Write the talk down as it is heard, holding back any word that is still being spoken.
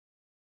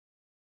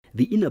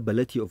The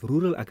inability of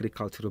rural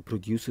agricultural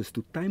producers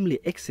to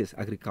timely access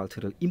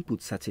agricultural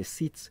inputs such as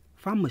seeds,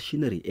 farm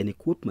machinery and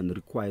equipment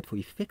required for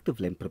effective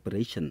land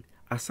preparation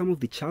are some of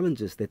the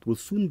challenges that will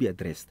soon be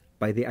addressed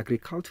by the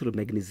Agricultural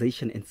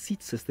Mechanization and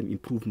Seed System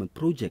Improvement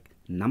Project,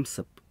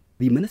 NAMSIP.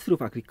 The Ministry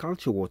of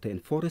Agriculture, Water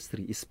and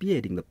Forestry is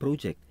spearheading the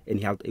project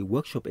and held a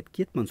workshop at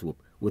Keetmanshoop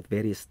with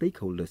various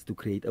stakeholders to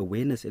create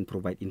awareness and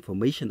provide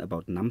information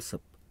about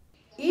NAMSIP.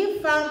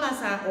 If farmers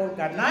are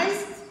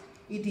organized,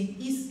 it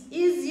is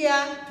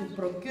easier to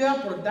procure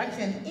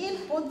production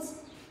inputs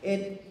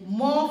at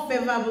more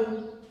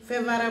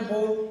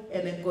favorable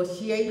and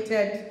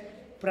negotiated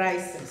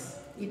prices.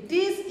 It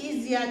is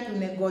easier to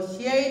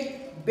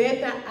negotiate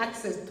better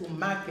access to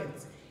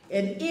markets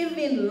and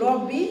even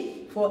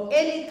lobby for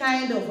any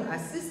kind of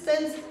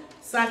assistance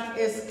such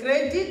as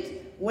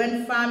credit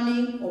when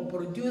farming or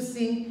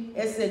producing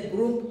as a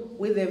group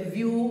with a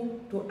view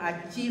to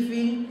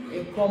achieving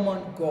a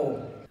common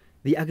goal.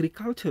 The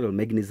agricultural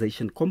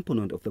mechanization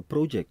component of the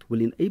project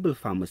will enable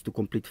farmers to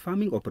complete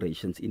farming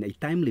operations in a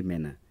timely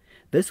manner.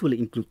 This will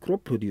include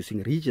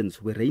crop-producing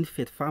regions where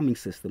rain-fed farming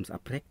systems are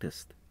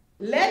practiced.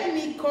 Let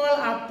me call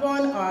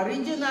upon our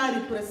regional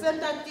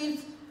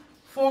representatives,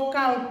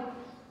 focal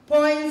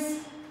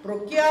points,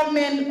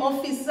 procurement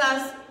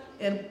officers,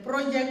 and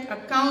project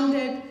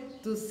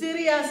accountants to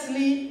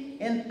seriously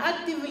and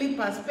actively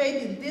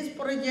participate in this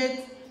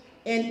project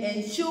and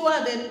ensure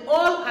that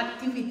all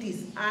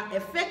activities are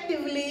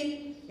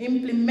effectively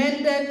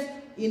implemented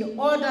in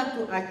order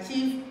to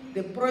achieve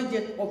the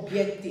project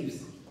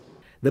objectives.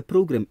 The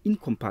program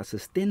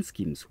encompasses 10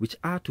 schemes which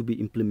are to be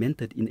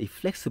implemented in a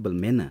flexible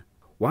manner,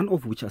 one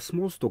of which a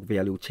small stock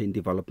value chain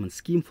development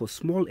scheme for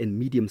small and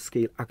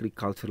medium-scale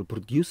agricultural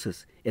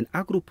producers and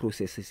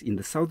agro-processors in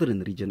the southern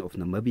region of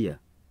Namibia.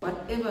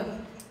 Whatever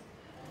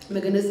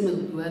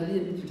mechanism we are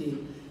in today,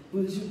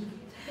 we should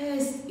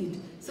test it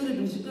so that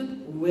we should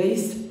not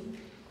waste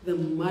the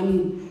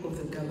money of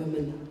the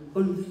government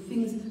on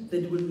things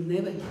that will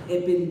never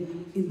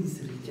happen in this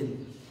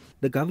region.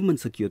 The government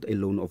secured a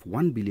loan of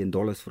 $1 billion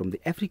from the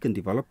African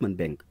Development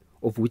Bank,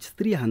 of which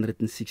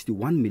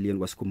 $361 million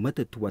was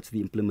committed towards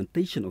the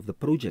implementation of the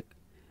project.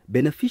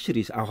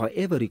 Beneficiaries are,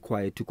 however,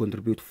 required to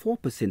contribute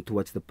 4%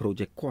 towards the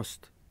project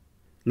cost.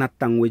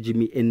 Natangwe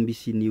Jimmy,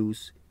 NBC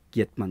News,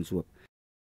 Keetmanshoop.